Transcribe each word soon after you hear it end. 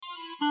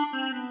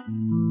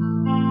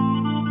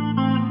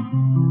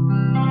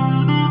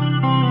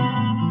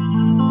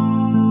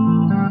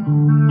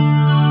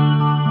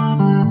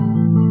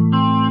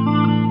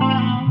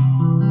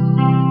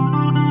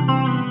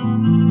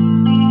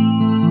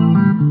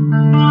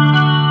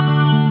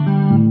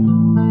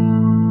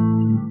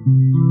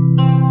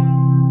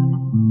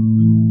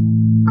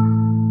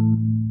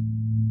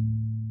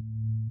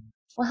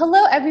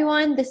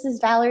everyone. This is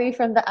Valerie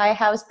from the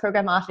iHouse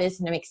Program Office,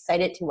 and I'm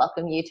excited to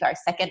welcome you to our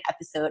second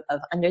episode of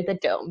Under the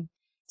Dome.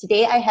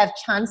 Today, I have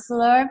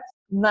Chancellor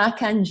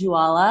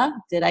Makanjuola.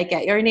 Did I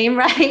get your name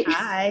right?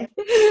 Hi.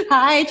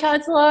 Hi,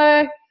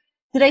 Chancellor.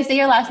 Did I say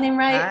your last name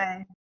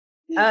right?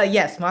 Hi.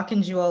 Yes,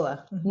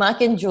 Makanjuola.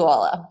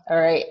 Makanjuola. All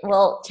right.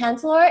 Well,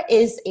 Chancellor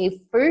is a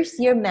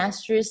first-year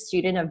master's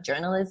student of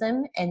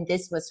journalism, and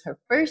this was her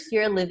first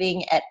year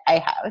living at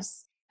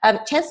iHouse.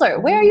 Chancellor,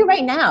 where are you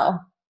right now?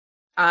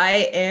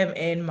 I am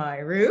in my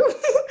room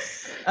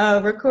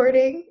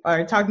recording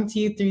or talking to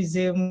you through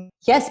Zoom.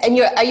 Yes, and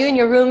are you in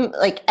your room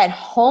like at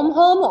home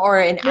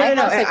or in iHouse?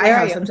 No, like, at where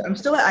iHouse. Are you? I'm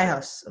still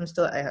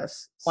at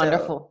iHouse.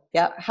 Wonderful.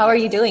 Yeah. How are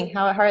you doing?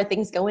 How are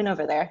things going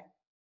over there?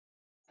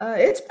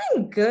 It's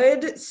been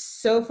good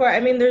so far.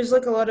 I mean, there's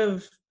like a lot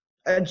of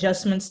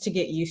adjustments to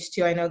get used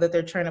to. I know that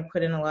they're trying to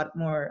put in a lot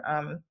more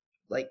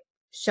like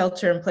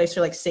shelter in place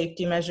or like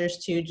safety measures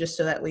too, just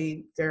so that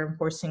they're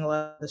enforcing a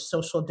lot of the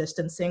social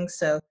distancing.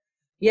 So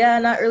yeah,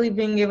 not really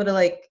being able to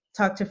like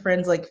talk to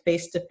friends like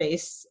face to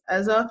face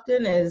as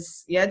often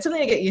is, it's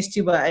something to get used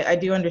to, but I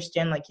do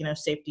understand like,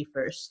 safety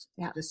first,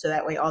 just so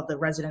that way all the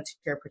residents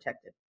here are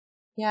protected.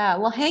 Yeah,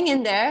 well, hang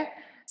in there.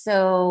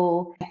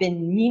 So I've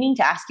been meaning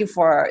to ask you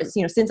for,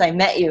 since I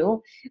met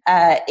you,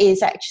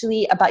 is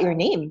actually about your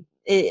name.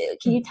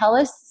 Can you tell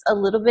us a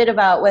little bit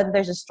about whether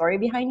there's a story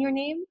behind your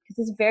name?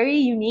 Because it's very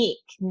unique.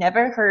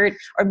 Never heard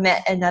or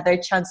met another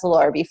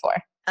Chancellor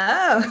before.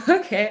 Oh,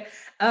 okay.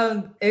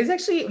 It was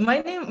actually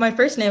my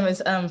first name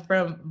is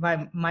from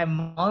my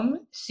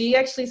mom. She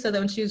actually said that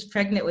when she was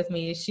pregnant with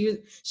me,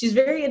 she's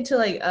very into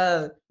like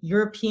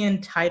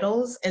European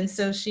titles, and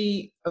so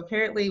she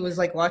apparently was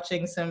like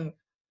watching some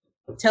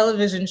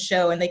television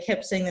show and they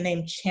kept saying the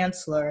name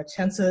Chancellor, or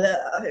Chancellor,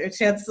 and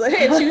she was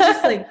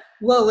just like,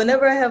 well,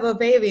 whenever I have a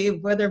baby,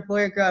 whether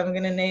boy or girl, I'm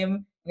gonna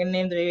name the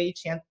baby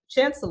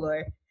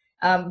Chancellor.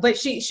 But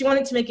she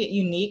wanted to make it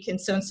unique, and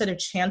so instead of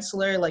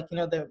Chancellor, like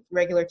the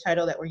regular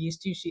title that we're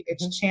used to,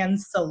 it's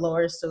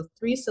Chancellor, so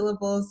 3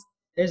 syllables.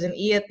 There's an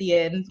E at the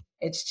end.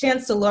 It's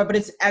Chancellor, but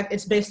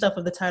it's based off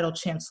of the title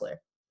Chancellor.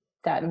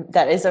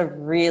 That is a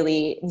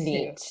really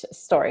neat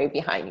story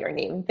behind your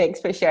name.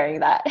 Thanks for sharing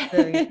that.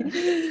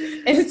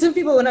 And some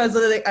people, when I was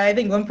little, I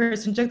think one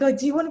person joked like,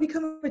 "Do you want to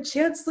become a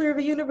chancellor of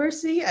a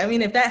university?" I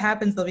mean, if that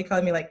happens, they'll be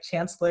calling me like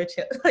chancellor,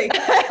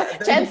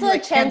 Chancellor,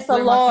 like,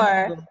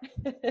 Chancellor.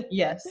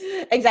 Yes,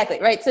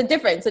 exactly right. So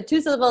different. So 2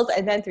 syllables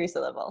and then 3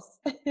 syllables.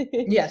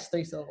 Yes,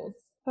 3 syllables.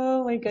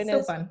 Oh my goodness.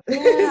 It's so fun.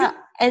 Yeah.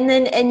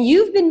 And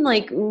you've been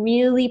like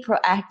really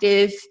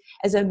proactive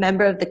as a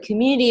member of the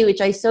community,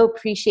 which I so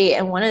appreciate.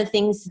 And one of the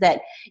things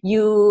that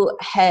you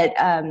had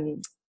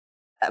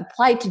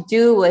applied to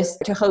do was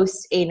to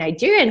host a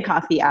Nigerian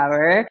coffee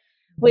hour,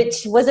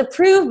 which was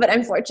approved, but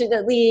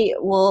unfortunately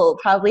will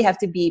probably have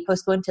to be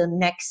postponed till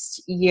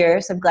next year.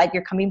 So I'm glad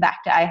you're coming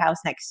back to iHouse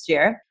next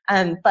year.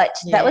 But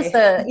Yay. That was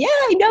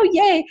I know,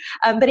 yay.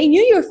 But I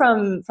knew you were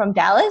from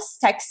Dallas,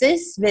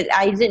 Texas, but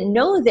I didn't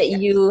know that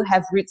you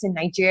have roots in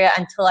Nigeria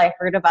until I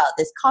heard about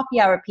this coffee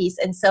hour piece.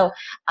 And so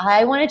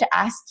I wanted to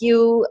ask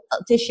you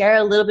to share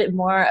a little bit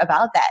more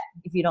about that,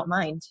 if you don't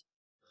mind.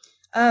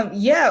 So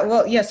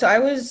I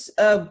was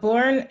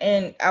born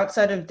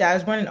outside of Dallas. I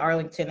was born in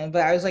Arlington,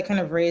 but I was like kind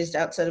of raised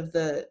outside of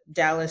the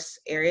Dallas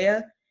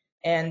area.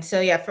 And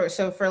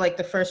so for like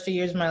the first few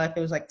years of my life,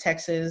 it was like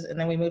Texas, and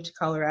then we moved to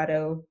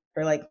Colorado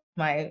for like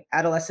my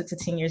adolescence to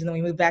teen years, and then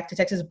we moved back to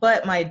Texas.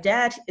 But my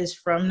dad is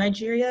from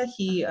Nigeria.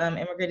 He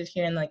immigrated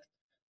here in like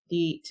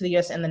to the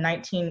US in the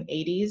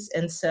 1980s.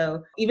 And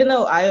so even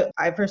though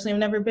I personally have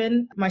never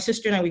been, my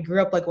sister and I, we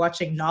grew up like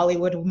watching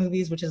Nollywood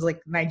movies, which is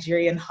like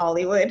Nigerian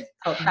Hollywood.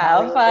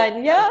 How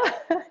fun. Yeah.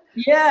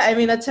 Yeah, I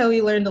mean, that's how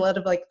we learned a lot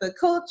of like the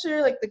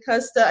culture, like the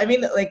custom. I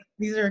mean, like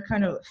these are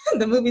kind of,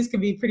 the movies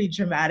can be pretty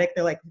dramatic.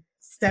 They're like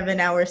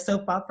 7-hour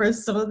soap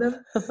operas, some of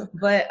them.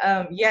 But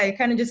it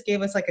kind of just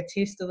gave us like a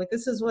taste of like,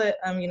 this is what,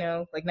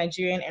 like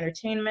Nigerian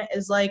entertainment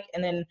is like.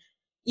 And then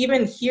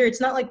even here,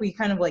 it's not like we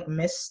kind of like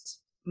missed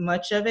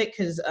much of it,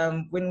 because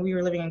when we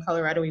were living in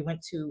Colorado, we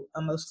went to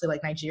a mostly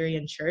like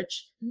Nigerian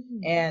church.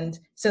 And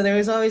so there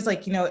was always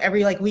like,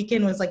 every like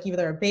weekend was like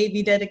either a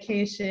baby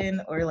dedication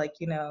or like,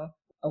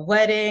 a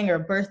wedding or a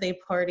birthday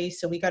party.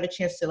 So we got a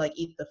chance to like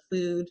eat the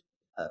food.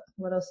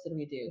 What else did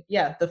we do?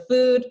 Yeah, the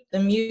food, the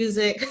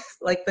music,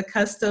 like the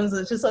customs.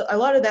 It's just a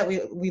lot of that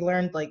we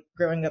learned like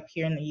growing up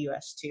here in the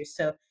US too.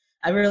 So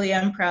I really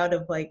am proud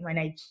of like my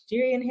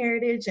Nigerian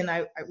heritage. And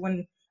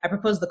when I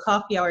proposed the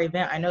coffee hour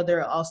event, I know there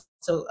are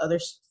also other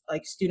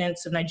like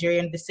students of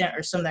Nigerian descent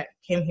or some that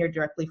came here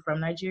directly from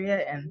Nigeria.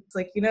 And it's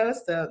like,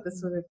 so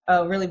this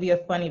would really be a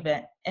fun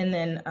event. And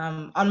then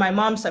on my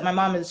mom's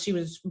side, she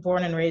was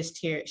born and raised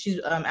here. She's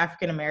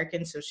African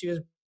American, so she was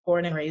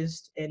born and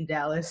raised in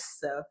Dallas.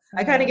 So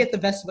I kind of get the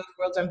best of both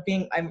worlds.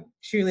 I'm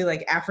truly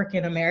like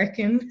African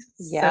American.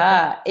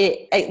 Yeah,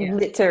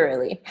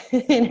 literally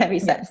in every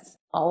sense.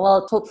 Oh,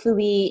 well,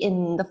 hopefully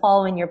in the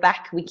fall when you're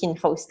back, we can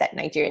host that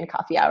Nigerian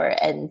coffee hour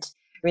and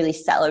really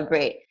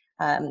celebrate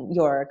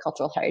your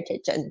cultural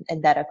heritage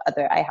and that of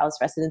other iHouse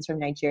residents from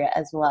Nigeria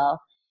as well.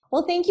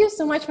 Well, thank you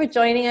so much for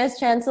joining us,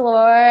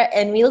 Chancellor.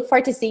 And we look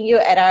forward to seeing you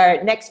at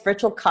our next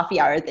virtual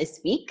coffee hour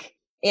this week.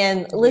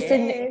 And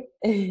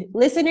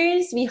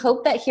listeners, we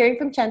hope that hearing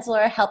from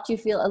Chancellor helped you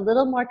feel a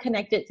little more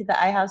connected to the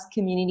iHouse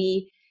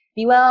community.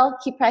 Be well,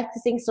 keep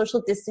practicing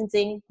social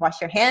distancing, wash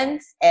your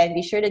hands, and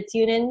be sure to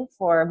tune in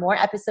for more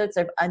episodes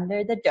of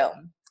Under the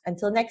Dome.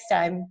 Until next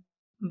time.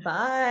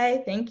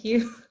 Bye. Thank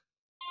you.